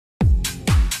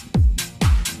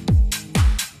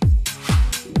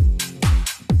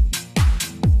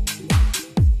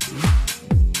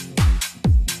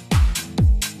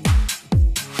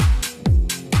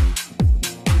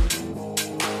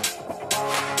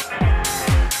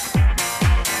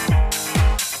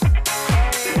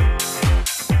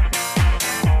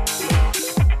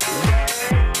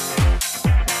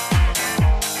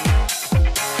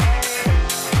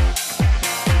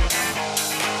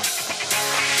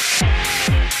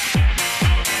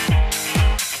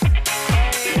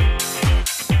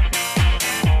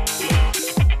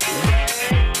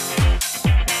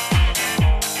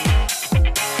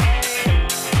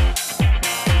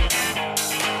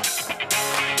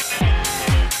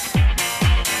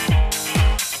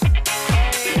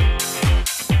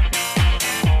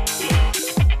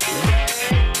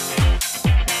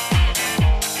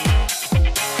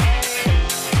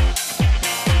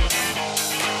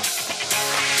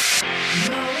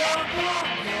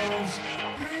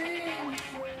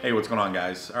Hey, what's going on,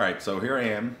 guys? All right, so here I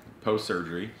am,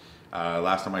 post-surgery.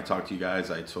 Last time I talked to you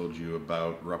guys, I told you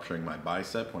about rupturing my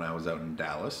bicep when I was out in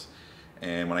Dallas.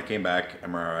 And when I came back,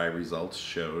 MRI results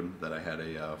showed that I had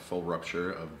a full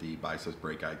rupture of the biceps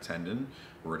brachii tendon,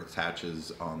 where it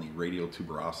attaches on the radial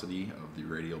tuberosity of the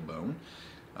radial bone.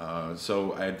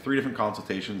 So I had 3 different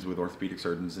consultations with orthopedic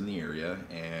surgeons in the area,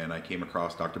 and I came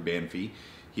across Dr. Banfi.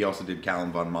 He also did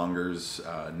Callum von Monger's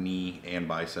knee and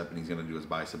bicep, and he's going to do his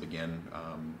bicep again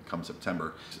come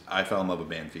September. I fell in love with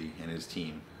Banfi and his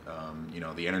team. You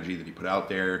know, the energy that he put out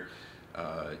there,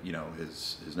 you know,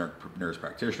 his nurse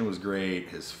practitioner was great,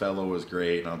 his fellow was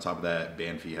great, and on top of that,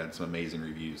 Banfi had some amazing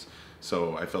reviews.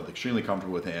 So I felt extremely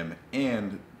comfortable with him,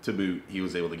 and to boot, he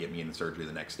was able to get me into surgery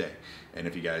the next day. And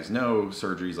if you guys know,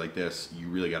 surgeries like this, you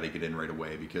really got to get in right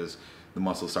away because the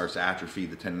muscle starts to atrophy,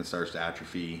 the tendon starts to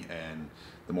atrophy, and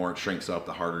the more it shrinks up,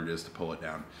 the harder it is to pull it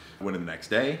down. I went in the next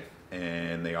day,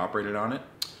 and they operated on it.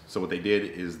 So what they did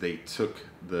is they took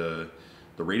the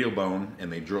radial bone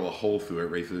and they drill a hole through it,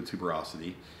 right through the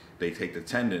tuberosity. They take the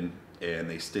tendon and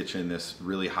they stitch in this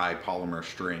really high polymer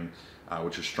string,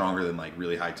 which is stronger than like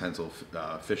really high tensile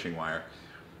fishing wire.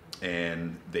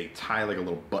 And they tie like a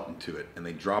little button to it, and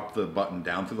they drop the button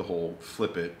down through the hole,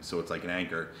 flip it so it's like an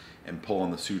anchor, and pull on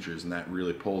the sutures, and that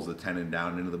really pulls the tendon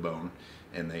down into the bone,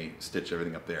 and they stitch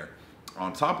everything up there.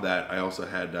 On top of that, I also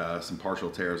had some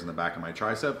partial tears in the back of my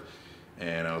tricep,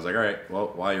 and I was like, all right,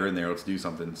 well, while you're in there, let's do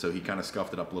something. So he kind of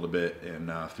scuffed it up a little bit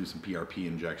and threw some PRP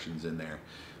injections in there.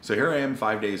 So here I am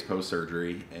 5 days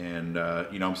post-surgery, and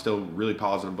you know, I'm still really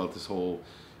positive about this whole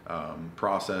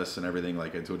process and everything.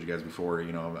 Like I told you guys before,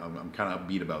 you know, I'm kind of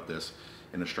upbeat about this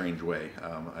in a strange way.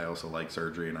 I also like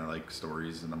surgery, and I like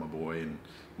stories, and I'm a boy, and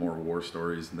more war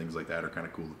stories and things like that are kind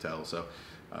of cool to tell. So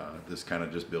this kind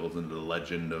of just builds into the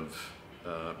legend of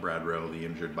Brad Rowe, the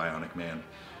injured bionic man.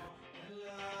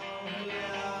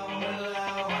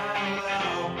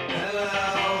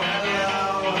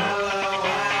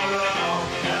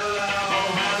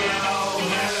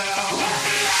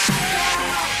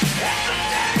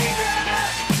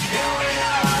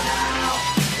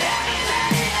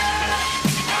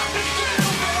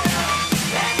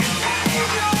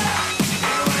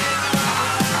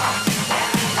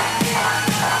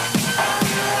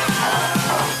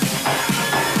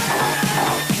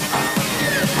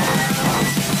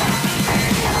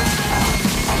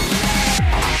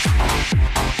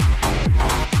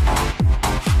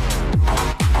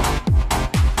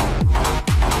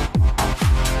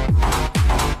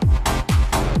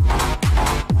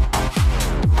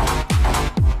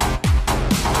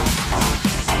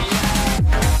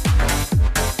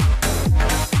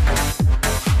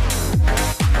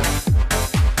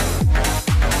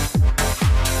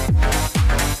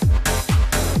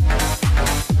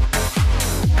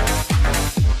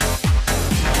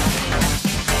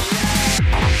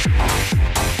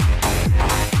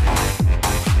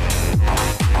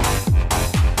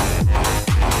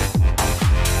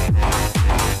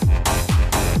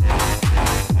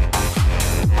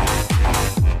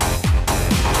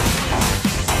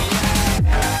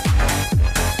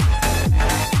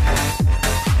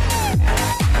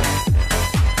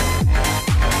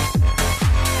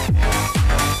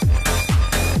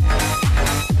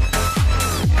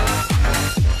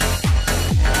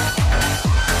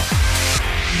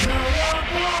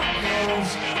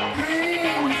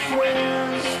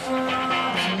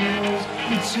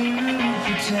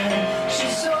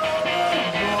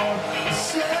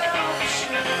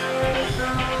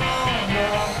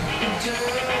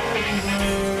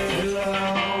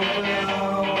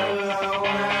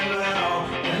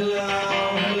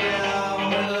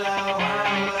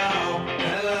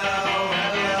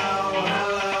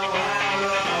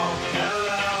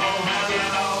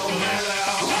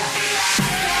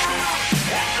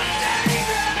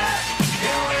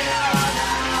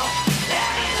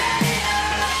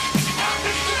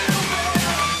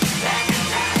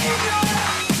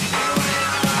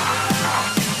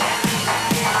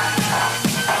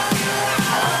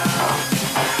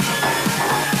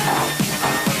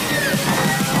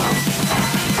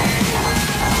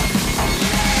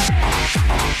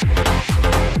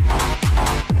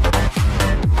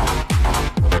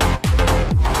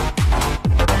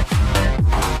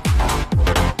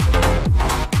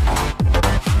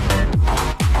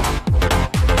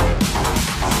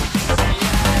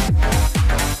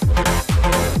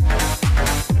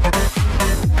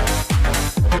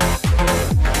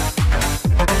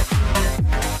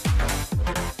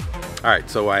 All right,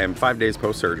 so I am 5 days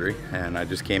post-surgery, and I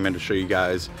just came in to show you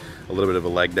guys a little bit of a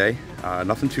leg day.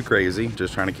 Nothing too crazy,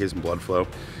 just trying to keep some blood flow.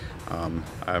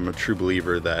 I'm a true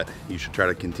believer that you should try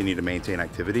to continue to maintain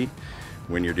activity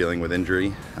when you're dealing with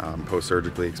injury,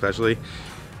 post-surgically especially.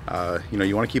 You know,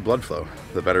 you want to keep blood flow.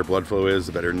 The better blood flow is,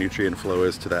 the better nutrient flow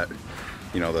is to that,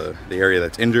 you know, the area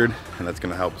that's injured, and that's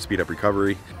going to help speed up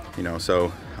recovery. You know,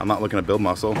 so I'm not looking to build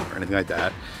muscle or anything like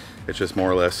that. It's just more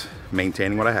or less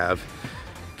maintaining what I have,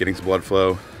 getting some blood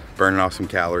flow, burning off some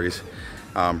calories.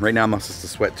 Right now I'm not supposed to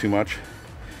sweat too much.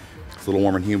 It's a little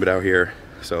warm and humid out here,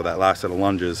 so that last set of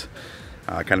lunges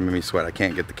kind of made me sweat. I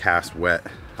can't get the cast wet,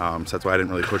 so that's why I didn't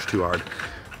really push too hard.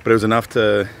 But it was enough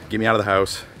to get me out of the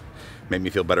house, make me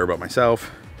feel better about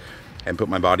myself, and put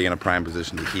my body in a prime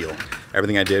position to heal.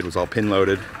 Everything I did was all pin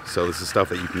loaded, so this is stuff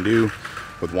that you can do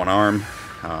with one arm,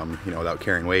 you know, without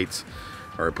carrying weights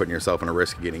or putting yourself in a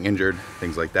risk of getting injured,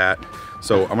 things like that.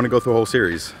 So I'm gonna go through a whole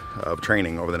series of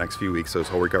training over the next few weeks, so this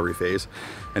whole recovery phase,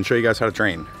 and show you guys how to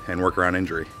train and work around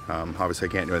injury. Obviously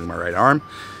I can't do anything with my right arm.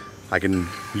 I can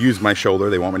use my shoulder.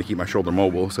 They want me to keep my shoulder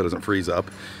mobile so it doesn't freeze up.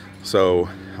 So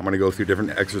I'm gonna go through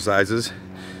different exercises,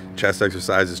 chest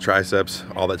exercises, triceps,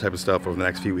 all that type of stuff over the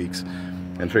next few weeks,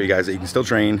 and show you guys that you can still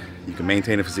train, you can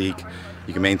maintain a physique,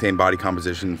 you can maintain body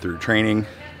composition through training,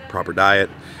 proper diet,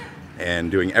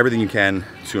 and doing everything you can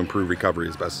to improve recovery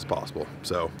as best as possible.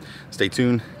 So stay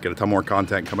tuned, get a ton more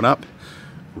content coming up,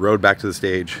 road back to the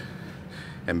stage,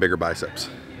 and bigger biceps.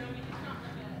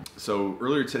 So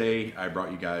earlier today, I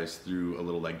brought you guys through a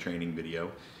little leg training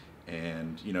video,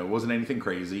 and you know, it wasn't anything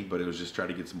crazy, but it was just try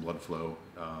to get some blood flow,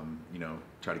 you know,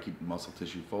 try to keep the muscle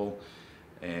tissue full,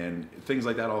 and things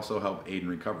like that also help aid in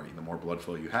recovery. The more blood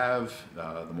flow you have,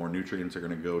 the more nutrients are going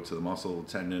to go to the muscle,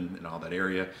 tendon, and all that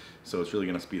area, so it's really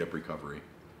going to speed up recovery.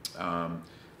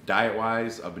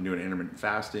 Diet-wise, I've been doing intermittent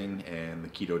fasting and the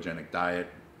ketogenic diet.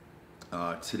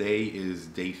 Today is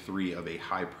day 3 of a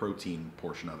high protein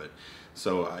portion of it.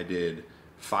 So I did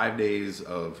 5 days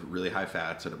of really high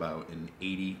fats at about an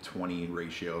 80-20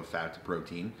 ratio of fat to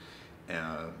protein,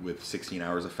 with 16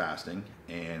 hours of fasting,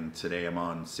 and today I'm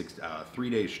on 3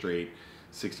 days straight,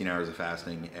 16 hours of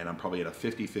fasting, and I'm probably at a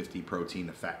 50-50 protein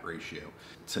to fat ratio.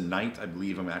 Tonight, I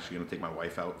believe I'm actually going to take my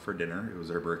wife out for dinner. It was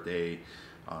her birthday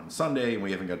on Sunday, and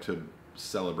we haven't got to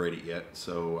celebrate it yet,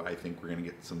 so I think we're going to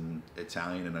get some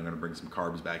Italian, and I'm going to bring some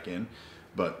carbs back in.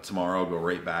 But tomorrow I'll go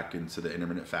right back into the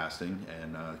intermittent fasting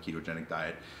and ketogenic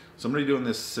diet. So I'm going to be doing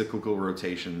this cyclical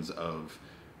rotations of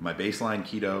my baseline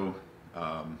keto,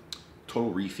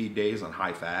 total refeed days on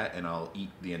high fat, and I'll eat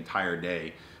the entire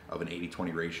day of an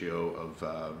 80-20 ratio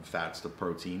of fats to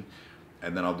protein,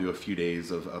 and then I'll do a few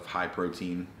days of high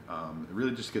protein,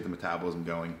 really just get the metabolism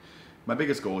going. My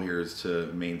biggest goal here is to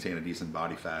maintain a decent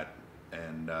body fat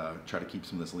and try to keep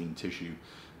some of this lean tissue.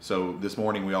 So this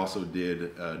morning we also did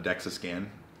a DEXA scan,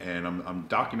 and I'm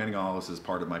documenting all this as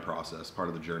part of my process, part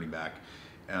of the journey back.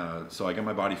 So I got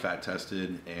my body fat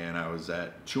tested, and I was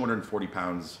at 240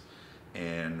 pounds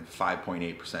and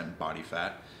 5.8% body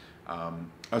fat. I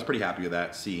was pretty happy with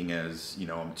that, seeing as, you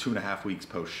know, I'm 2.5 weeks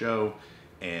post-show,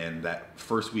 and that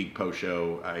first week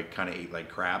post-show I kind of ate like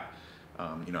crap.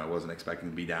 You know, I wasn't expecting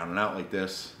to be down and out like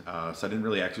this, so I didn't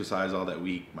really exercise all that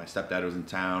week. My stepdad was in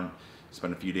town,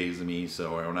 spent a few days with me,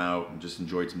 so I went out and just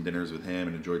enjoyed some dinners with him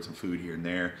and enjoyed some food here and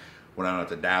there. Went out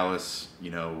to Dallas,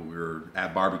 you know, we were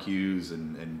at barbecues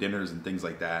and dinners and things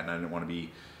like that, and I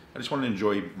just wanted to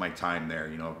enjoy my time there.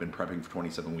 You know, I've been prepping for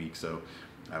 27 weeks, so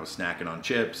I was snacking on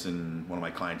chips, and one of my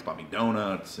clients bought me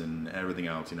donuts and everything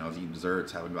else. You know, I was eating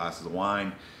desserts, having glasses of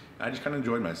wine. I just kind of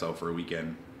enjoyed myself for a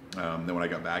weekend. Then when I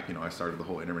got back, you know, I started the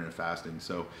whole intermittent fasting.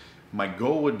 So my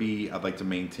goal would be, I'd like to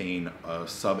maintain a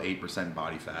sub 8%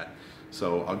 body fat.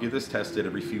 So I'll get this tested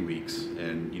every few weeks,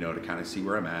 and, you know, to kind of see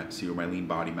where I'm at, see where my lean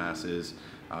body mass is,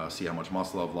 see how much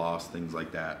muscle I've lost, things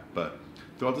like that. But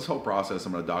throughout this whole process,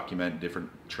 I'm going to document different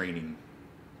training.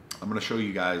 I'm going to show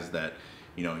you guys that,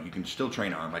 you know, you can still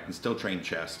train arm, I can still train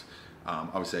chest.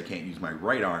 Obviously I can't use my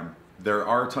right arm. There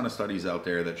are a ton of studies out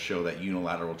there that show that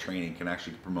unilateral training can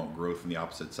actually promote growth in the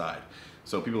opposite side.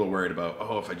 So people are worried about,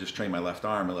 oh, if I just train my left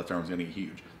arm's going to get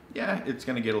huge. Yeah, it's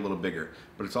going to get a little bigger,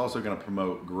 but it's also going to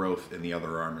promote growth in the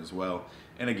other arm as well.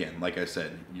 And again, like I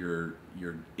said, you're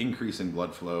increasing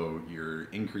blood flow, you're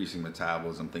increasing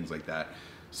metabolism, things like that.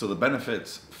 So the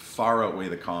benefits far outweigh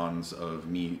the cons of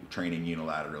me training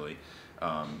unilaterally.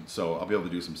 So I'll be able to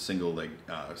do some single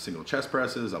chest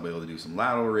presses. I'll be able to do some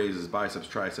lateral raises, biceps,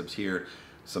 triceps here,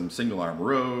 some single arm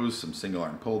rows, some single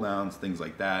arm pull downs, things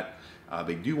like that.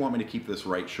 They do want me to keep this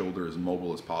right shoulder as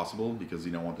mobile as possible because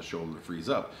you don't want the shoulder to freeze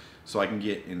up. So I can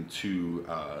get into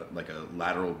like a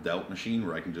lateral delt machine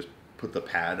where I can just put the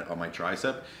pad on my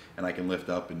tricep, and I can lift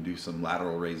up and do some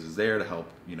lateral raises there to help,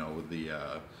 you know, with the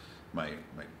my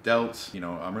delts. You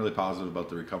know, I'm really positive about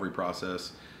the recovery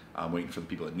process. I'm waiting for the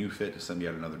people at NewFit to send me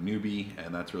out another newbie,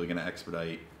 and that's really going to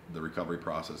expedite the recovery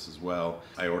process as well.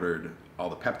 I ordered all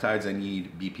the peptides I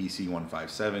need, BPC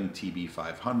 157, TB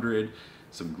 500,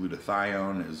 some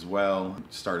glutathione as well.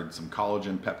 Started some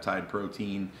collagen peptide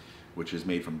protein, which is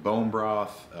made from bone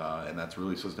broth, and that's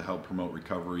really supposed to help promote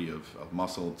recovery of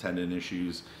muscle tendon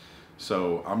issues.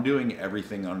 So I'm doing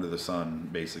everything under the sun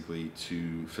basically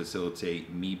to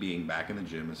facilitate me being back in the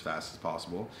gym as fast as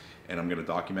possible. And I'm gonna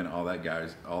document all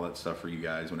that stuff for you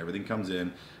guys. When everything comes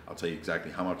in, I'll tell you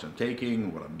exactly how much I'm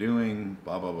taking, what I'm doing,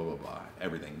 blah, blah, blah, blah, blah,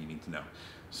 everything you need to know.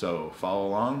 So follow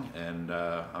along, and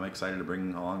I'm excited to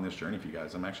bring along this journey for you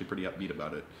guys. I'm actually pretty upbeat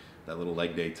about it. That little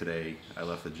leg day today, I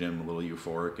left the gym a little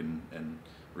euphoric and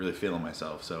really feeling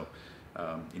myself. So,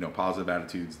 you know, positive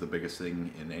attitude's the biggest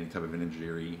thing in any type of an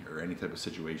injury or any type of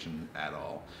situation at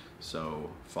all. So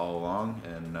follow along,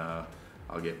 and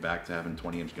I'll get back to having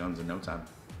 20-inch guns in no time.